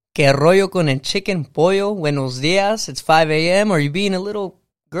Que rollo con el chicken pollo? Buenos dias. It's 5 a.m. Are you being a little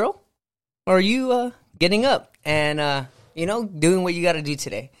girl? Or are you getting up and, doing what you got to do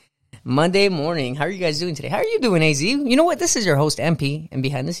today? Monday morning. How are you guys doing today? How are you doing, AZ? You know what? This is your host, MP, and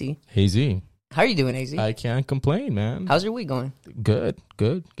Behind the Sea. Hey, Z. How are you doing, AZ? I can't complain, man. How's your week going? Good.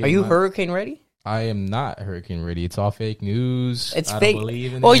 Are you hurricane ready? I am not hurricane ready. It's all fake news. It's I fake. Don't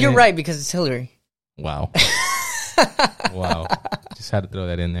believe in Oh, it. you're right, because it's Hillary. Wow. Wow. Just had to throw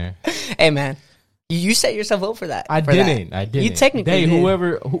that in there. Hey, man. You set yourself up for that. I didn't. You technically did.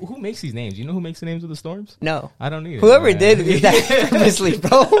 Who makes these names? You know who makes the names of the storms? No. I don't either. Whoever did that purposely,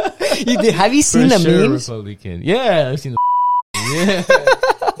 bro. You did. Have you seen For the sure memes? Republican. Yeah, I've seen the yeah.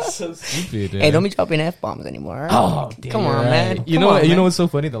 So stupid, man. Hey, don't be dropping F-bombs anymore. Right? Oh, damn, come on, right. man. You know what's so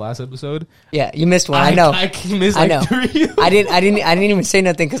funny? The last episode. Yeah, you missed one. I know. I missed like 3. I didn't even say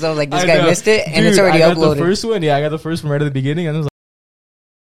nothing because I was like, this guy missed it, and Dude, it's already I got uploaded. The first one, yeah, I got the first one right at the beginning, and I was like,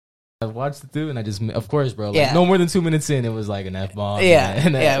 I watched it through, and I just, of course, bro, like, no more than 2 minutes in, it was like an F-bomb.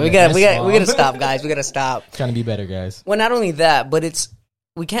 Yeah, we gotta stop, guys. We gotta stop. Trying to be better, guys. Well, not only that, but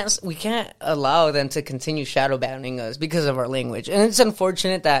we can't allow them to continue shadow banning us because of our language, and it's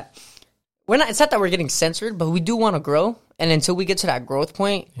unfortunate that it's not that we're getting censored, but we do want to grow, and until we get to that growth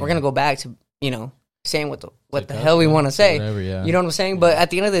point, we're gonna go back to saying what the hell we want to say. Whatever, yeah. You know what I'm saying? But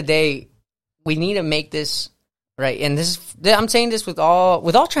at the end of the day, we need to make this right, and I'm saying this with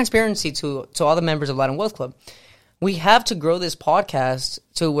all transparency to all the members of Latin Wealth Club. We have to grow this podcast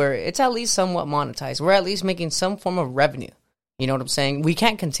to where it's at least somewhat monetized. We're at least making some form of revenue. You know what I'm saying? We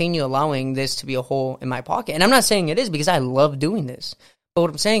can't continue allowing this to be a hole in my pocket. And I'm not saying it is, because I love doing this. But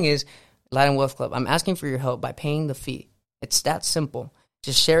what I'm saying is, Latin Wealth Club, I'm asking for your help by paying the fee. It's that simple.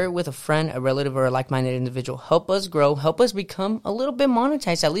 Just share it with a friend, a relative, or a like-minded individual. Help us grow. Help us become a little bit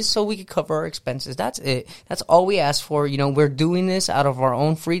monetized, at least so we can cover our expenses. That's it. That's all we ask for. We're doing this out of our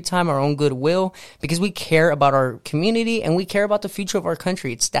own free time, our own goodwill, because we care about our community and we care about the future of our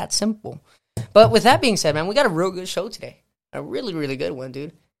country. It's that simple. But with that being said, man, we got a real good show today. A really, really good one,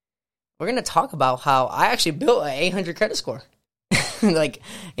 dude. We're going to talk about how I actually built an 800 credit score. I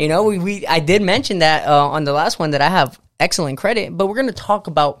did mention that on the last one that I have excellent credit, but we're going to talk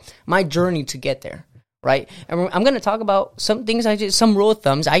about my journey to get there, right? And I'm going to talk about some things some rule of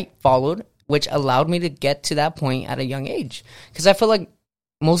thumbs I followed, which allowed me to get to that point at a young age. Because I feel like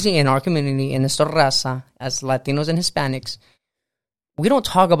mostly in our community, in nuestra raza, as Latinos and Hispanics, we don't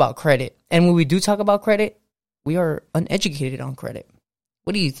talk about credit. And when we do talk about credit, we are uneducated on credit.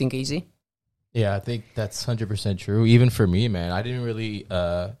 What do you think, AZ? Yeah, I think that's 100% true. Even for me, man, I didn't really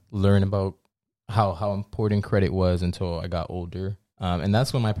learn about how important credit was until I got older. And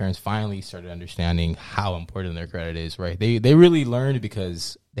that's when my parents finally started understanding how important their credit is, right? They really learned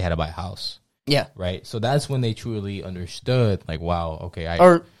because they had to buy a house. Yeah. Right? So that's when they truly understood, like, wow, okay.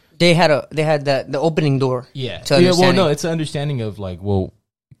 Or they had the opening door. Yeah. To understanding. Well, no, it's an understanding of, like, well,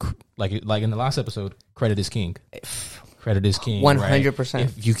 like in the last episode, credit is king. Credit is king. 100%. Right?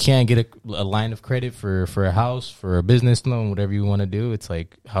 If you can't get a line of credit for a house, for a business loan, whatever you want to do, it's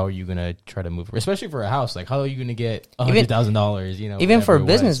like, how are you going to try to move? Especially for a house. Like, how are you going to get $100,000, Even for a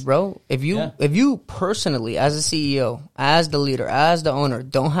business, bro. If you personally, as a CEO, as the leader, as the owner,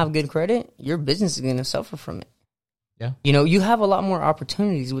 don't have good credit, your business is going to suffer from it. Yeah. You have a lot more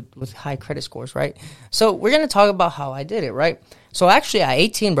opportunities with high credit scores, right? So we're going to talk about how I did it, right? So actually at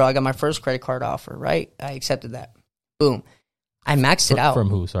 18, bro, I got my first credit card offer, right? I accepted that. Boom. I maxed it out. From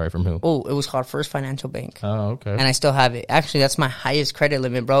who? Sorry, from who? Oh, it was called First Financial Bank. Oh, okay. And I still have it. Actually, that's my highest credit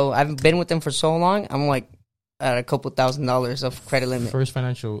limit, bro. I've been with them for so long. I'm like at a couple $1,000s of credit limit. First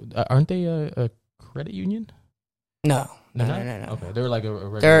Financial, aren't they a credit union? No. Okay, they're like a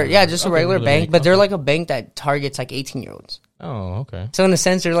regular. They're just a regular bank, but they're like a bank that targets like 18-year-olds. Oh, okay. So in a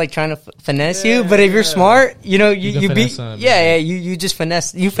sense, they're like trying to finesse you, but if you're smart, you beat. You just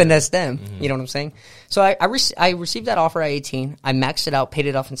finesse them. Mm-hmm. You know what I'm saying? So I received that offer at 18. I maxed it out, paid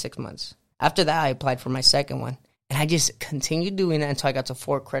it off in 6 months. After that, I applied for my second one, and I just continued doing that until I got to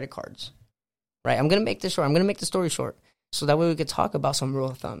 4 credit cards. Right? I'm gonna make this short. I'm gonna make the story short, so that way we could talk about some rule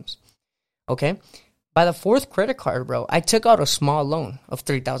of thumbs. Okay. By the 4th credit card, bro, I took out a small loan of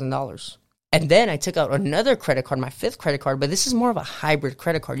 $3,000. And then I took out another credit card, my 5th credit card, but this is more of a hybrid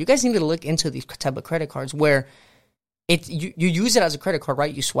credit card. You guys need to look into these type of credit cards where you use it as a credit card,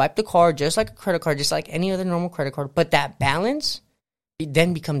 right? You swipe the card just like a credit card, just like any other normal credit card, but that balance, it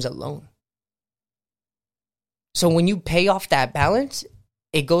then becomes a loan. So when you pay off that balance,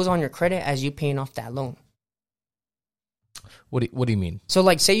 it goes on your credit as you paying off that loan. What do you mean? So,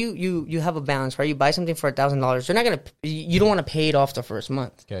 like, say you have a balance, right? You buy something for $1,000. You don't want to pay it off the first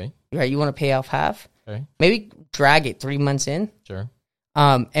month. Okay. Right? You want to pay off half. Okay. Maybe drag it 3 months in. Sure.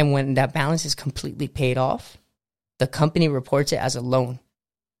 And when that balance is completely paid off, the company reports it as a loan.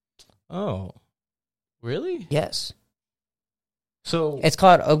 Oh, really? Yes. So It's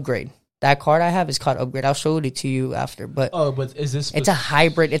called Upgrade. That card I have is called Upgrade. I'll show it to you after. But but is this? it's a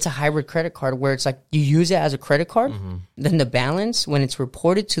hybrid. It's a hybrid credit card where it's like you use it as a credit card. Mm-hmm. Then the balance, when it's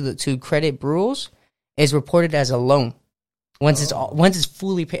reported to credit bureaus, is reported as a loan. Once it's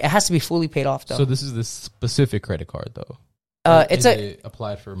fully paid, it has to be fully paid off though. So this is the specific credit card though. It's it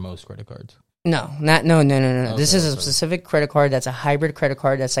applied for most credit cards. No. This is a specific credit card that's a hybrid credit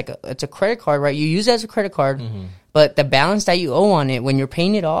card. That's like it's a credit card, right? You use it as a credit card, but the balance that you owe on it when you're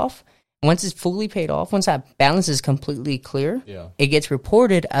paying it off, once it's fully paid off, once that balance is completely clear, it gets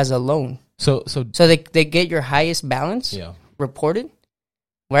reported as a loan. So they get your highest balance reported,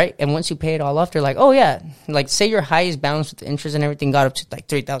 right? And once you pay it all off, they're like, oh yeah, like say your highest balance with the interest and everything got up to like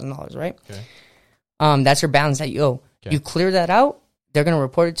 $3,000, right? Okay. That's your balance that you owe. Okay. You clear that out, they're gonna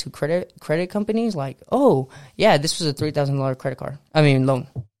report it to credit companies like, oh yeah, this was a $3,000 credit card. I mean loan.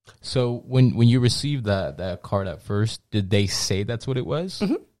 So when you received that card at first, did they say that's what it was?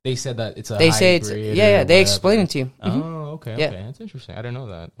 Mm-hmm. They said that it's a hybrid. Say it's they explain it to you. Mm-hmm. Oh, okay, that's interesting. I didn't know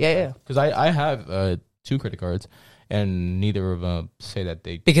that. Yeah. Because I have 2 credit cards, and neither of them say that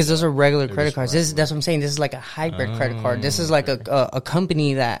they because those are regular credit cards. That's what I'm saying. This is like a hybrid credit card. This is like a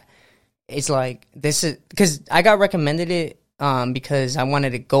company that it's like this is because I got recommended it because I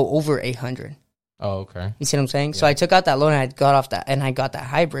wanted to go over 800. Oh, okay. You see what I'm saying? Yeah. So I took out that loan and I got off that and I got that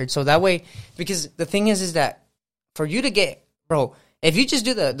hybrid. So that way, because the thing is that for you to get, bro, if you just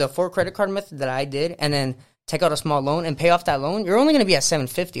do the 4 credit card method that I did and then take out a small loan and pay off that loan, you're only going to be at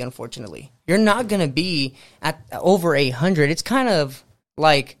 750, unfortunately. You're not going to be at over 800. It's kind of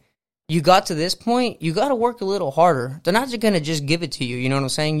like you got to this point, you got to work a little harder. They're not just going to just give it to you. You know what I'm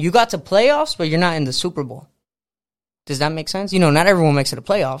saying? You got to playoffs, but you're not in the Super Bowl. Does that make sense? You know, not everyone makes it to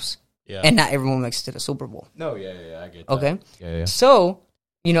playoffs. Yeah. And not everyone makes it to the Super Bowl. No, yeah, I get that. Okay. Yeah. So,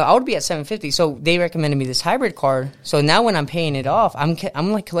 you know, I would be at 750. So they recommended me this hybrid card. So now when I'm paying it off,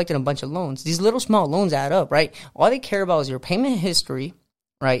 I'm like collecting a bunch of loans. These little small loans add up, right? All they care about is your payment history,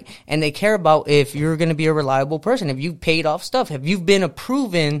 right? And they care about if you're going to be a reliable person, if you've paid off stuff, if you've been a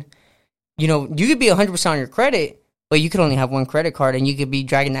proven, you know, you could be 100% on your credit, but you could only have one credit card and you could be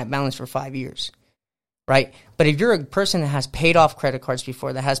dragging that balance for 5 years. Right, but if you're a person that has paid off credit cards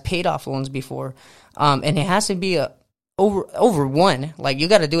before, that has paid off loans before, and it has to be over one, like you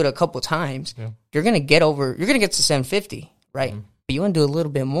got to do it a couple times, you're gonna get to 750, right? Mm-hmm. But you want to do a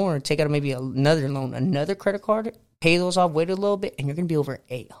little bit more, take out maybe another loan, another credit card, pay those off, wait a little bit, and you're gonna be over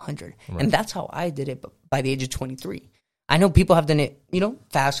 800. Right. And that's how I did it by the age of 23. I know people have done it, you know,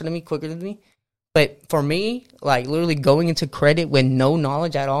 faster than me, quicker than me. But for me, like literally going into credit with no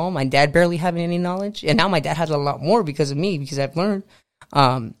knowledge at all, my dad barely having any knowledge, and now my dad has a lot more because of me, because I've learned.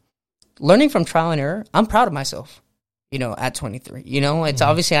 Learning from trial and error, I'm proud of myself, you know, at 23. You know, it's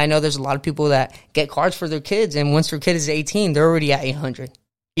obviously, I know there's a lot of people that get cards for their kids, and once their kid is 18, they're already at 800,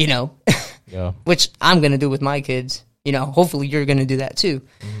 you know, which I'm going to do with my kids. You know, hopefully you're going to do that too.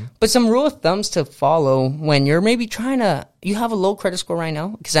 Mm-hmm. But some rule of thumbs to follow when you're maybe you have a low credit score right now,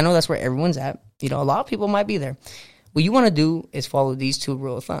 because I know that's where everyone's at. You know, a lot of people might be there. What you want to do is follow these 2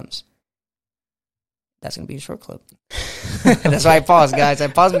 rule of thumbs. That's going to be a short clip. That's why I paused, guys. I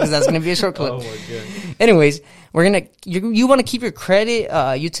paused because that's going to be a short clip. Oh, my God. Anyways, you want to keep your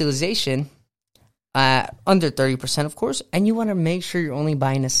credit utilization under 30%, of course, and you want to make sure you're only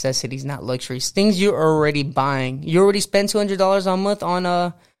buying necessities, not luxuries, things you're already buying. You already spend $200 a month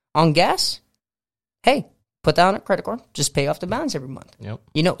on gas. Hey, put that on a credit card. Just pay off the balance every month. Yep.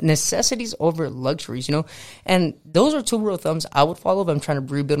 You know, necessities over luxuries, you know. And those are 2 rule of thumbs I would follow if I'm trying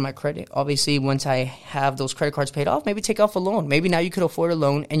to rebuild my credit. Obviously, once I have those credit cards paid off, maybe take off a loan. Maybe now you could afford a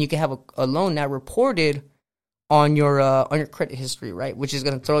loan, and you can have a loan that reported on your credit history, right? Which is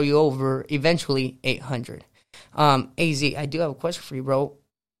going to throw you over eventually 800. AZ, I do have a question for you, bro.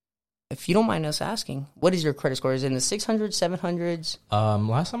 If you don't mind us asking, what is your credit score? Is it in the 600s, 700s?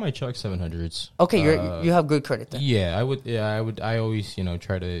 Last time I checked 700s. Okay, you have good credit then. Yeah, I would. I always, you know,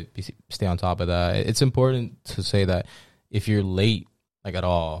 try to stay on top of that. It's important to say that if you're late, like at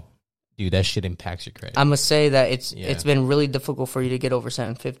all, dude, that shit impacts your credit. I must say that it's been really difficult for you to get over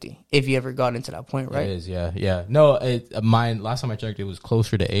 750 if you ever got into that point, right? It is, yeah. No, mine last time I checked, it was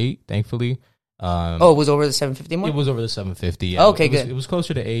closer to 8, thankfully. It was over the 750 mark? It was over the 750. Yeah. Okay, good. It was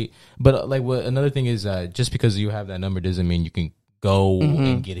closer to 8. But like, another thing is, just because you have that number doesn't mean you can go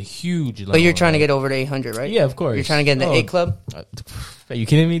and get a huge loan. But you're trying to get over to 800, right? Yeah, of course. You're trying to get in the 8 club? Are you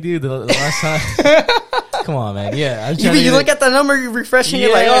kidding me, dude? The last time. Come on, man. Yeah, I'm trying you look at the number, you're refreshing.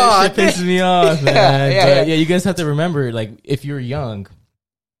 You're like, oh, it pisses me off, man. Yeah, you guys have to remember, like, if you're young,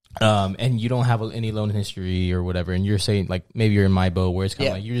 and you don't have any loan history or whatever, and you're saying like maybe you're in my boat where it's kind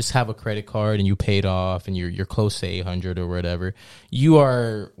of like you just have a credit card and you paid off and you're close to 800 or whatever. You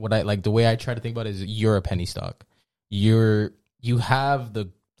are what I like. The way I try to think about it is you're a penny stock. You have the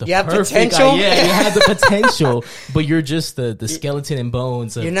you have potential. You have the potential, but you're just the skeleton and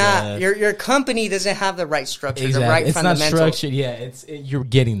bones. You're not. Your company doesn't have the right structure, the right fundamentals. It's not structured. Yeah, you're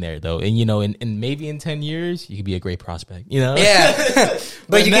getting there though, and and maybe in 10 years you could be a great prospect. Yeah,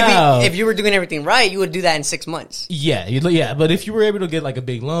 but you now, could be if you were doing everything right, you would do that in 6 months. Yeah. But if you were able to get like a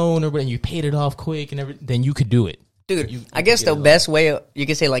big loan and you paid it off quick and everything, then you could do it, dude. I guess the best way you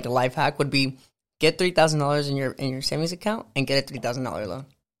could say like a life hack would be get $3,000 in your savings account and get a $3,000 loan.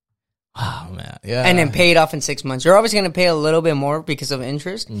 Oh man, yeah, and then pay it off in 6 months. You're obviously going to pay a little bit more because of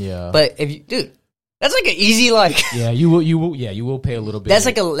interest. Yeah, but that's like an easy you will pay a little bit. That's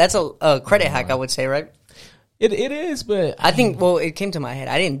a credit hack, I would say, right? It is, but I think it came to my head.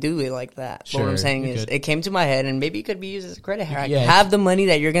 I didn't do it like that. Sure, but what I'm saying is, it came to my head, and maybe it could be used as a credit hack. Yeah, have the money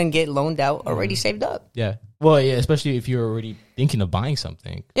that you're going to get loaned out already saved up. Yeah. Well, yeah, especially if you're already thinking of buying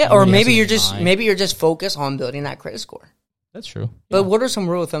something. Yeah, or maybe you're just focused on building that credit score. That's true. But what are some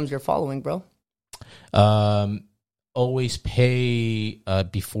rule of thumbs you're following, bro? Always pay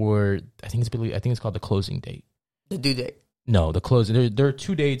before. I think it's called the closing date. The due date. No, the closing. There are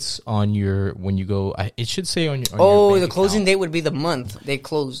 2 dates on your when you go. It should say on your. On your the closing date would be the month they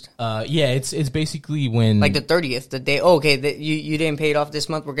closed. Yeah, it's basically when like the 30th, the day. Oh, okay, you didn't pay it off this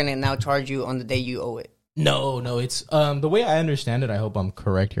month. We're gonna now charge you on the day you owe it. No, it's the way I understand it. I hope I'm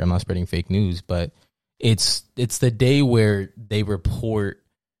correct here. I'm not spreading fake news, but it's the day where they report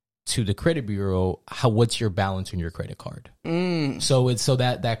to the credit bureau what's your balance on your credit card. So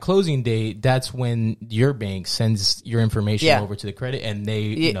that closing date, that's when your bank sends your information over to the credit, and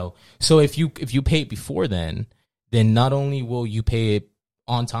they so if you pay it before then not only will you pay it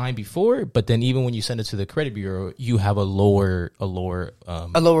on time before, but then even when you send it to the credit bureau, you have a lower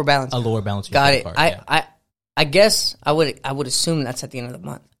balance. Got it. I guess I would assume that's at the end of the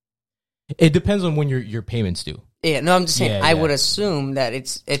month. It depends on when your payments due. Yeah, no, I'm just saying. I would assume that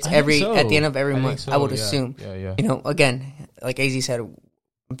it's at the end of every month. I would assume. Yeah. Again, like AZ said,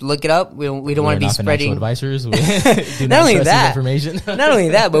 look it up. We don't want to be spreading advisors. Not only that, information. Not only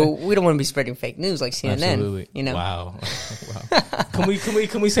that, but we don't want to be spreading fake news like CNN. Absolutely. Wow.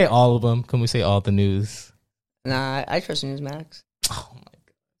 Can we say all of them? Can we say all the news? Nah, I trust Newsmax. Oh my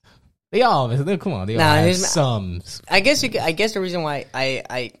god. They all come on. They all have some. I guess the reason why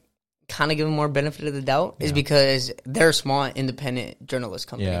I kind of give them more benefit of the doubt is because they're a small independent journalist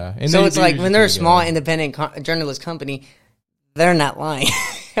company. Yeah, and so it's like when they're a small independent journalist company, they're not lying,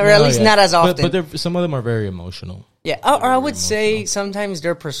 or at least not as often. But some of them are very emotional. Yeah, or I would say sometimes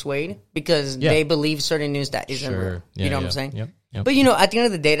they're persuaded because they believe certain news that isn't real. You know what I'm saying? Yep. But at the end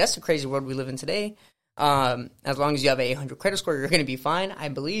of the day, that's the crazy world we live in today. As long as you have a 800 credit score, you're going to be fine, I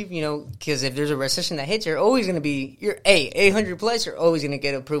believe, because if there's a recession that hits, you're always going to be, 800 plus, you're always going to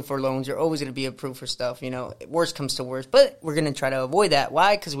get approved for loans. You're always going to be approved for stuff, worst comes to worst, but we're going to try to avoid that.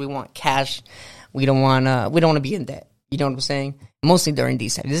 Why? Because we want cash. We don't want to be in debt. You know what I'm saying? Mostly during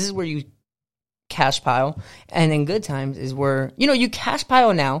these times. This is where you cash pile, and in good times is where, you cash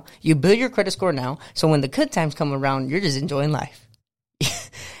pile now, you build your credit score now, so when the good times come around, you're just enjoying life.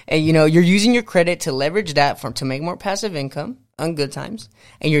 And, you're using your credit to leverage that to make more passive income on good times.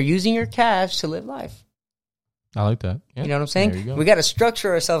 And you're using your cash to live life. I like that. Yeah. You know what I'm saying? We got to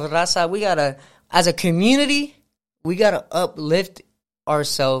structure ourselves, Raza. As a community, we got to uplift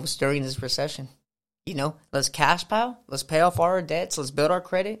ourselves during this recession. Let's cash pile. Let's pay off our debts. Let's build our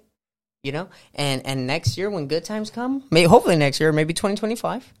credit. And next year when good times come, hopefully next year, maybe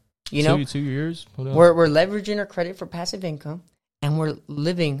 2025, 2 years. We're leveraging our credit for passive income. And we're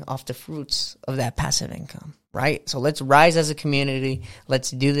living off the fruits of that passive income, right? So let's rise as a community. Let's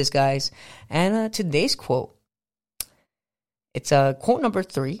do this, guys. And today's quote, it's quote number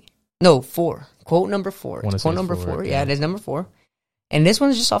 4. Quote number 4. It's quote number 4. Yeah, it is number 4. And this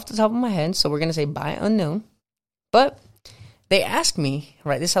one's just off the top of my head, so we're going to say by unknown. But they asked me,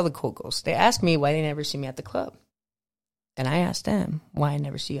 right, this is how the quote goes. They asked me why they never see me at the club. And I asked them why I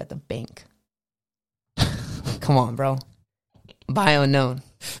never see you at the bank. Come on, bro. By unknown.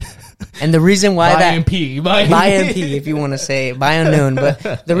 And the reason why by MP if you want to say it, by unknown.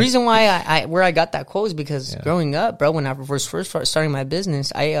 But the reason why I got that quote is because growing up, bro, when I was first starting my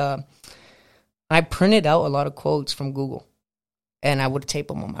business, I printed out a lot of quotes from Google and I would tape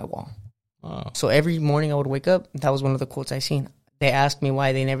them on my wall. Wow. So every morning I would wake up, that was one of the quotes I seen. They asked me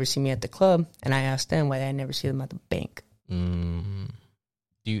why they never see me at the club, and I asked them why I never see them at the bank. Do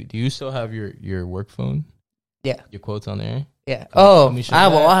you still have your work phone? Yeah. Your quotes on there? Yeah. Oh, Can we show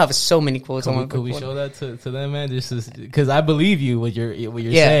well, that? I have so many quotes. Could we show that to them, man? This is because I believe you what you're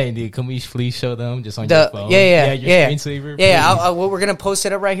Yeah. saying, dude. Can we please show them just on your phone? Yeah. Your screensaver. Yeah. We're gonna post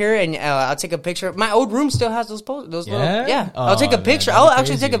it up right here, and I'll take a picture. My old room still has those little. Yeah. I'll take a picture. Man, I'll that's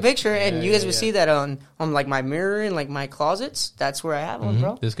actually crazy. take a picture, and you guys will see that on like my mirror and like my closets. That's where I have them,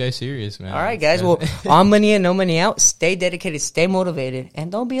 bro. This guy's serious, man. All right, guys. Well, on money in, no money out. Stay dedicated, stay motivated,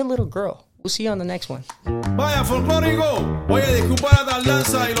 and don't be a little girl. We'll see you on the next one. Vaya, folclórico. Oye, disculpa la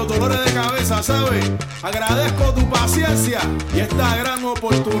tardanza y los dolores de cabeza, ¿sabes? Agradezco tu paciencia y esta gran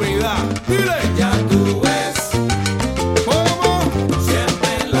oportunidad. Dile, ya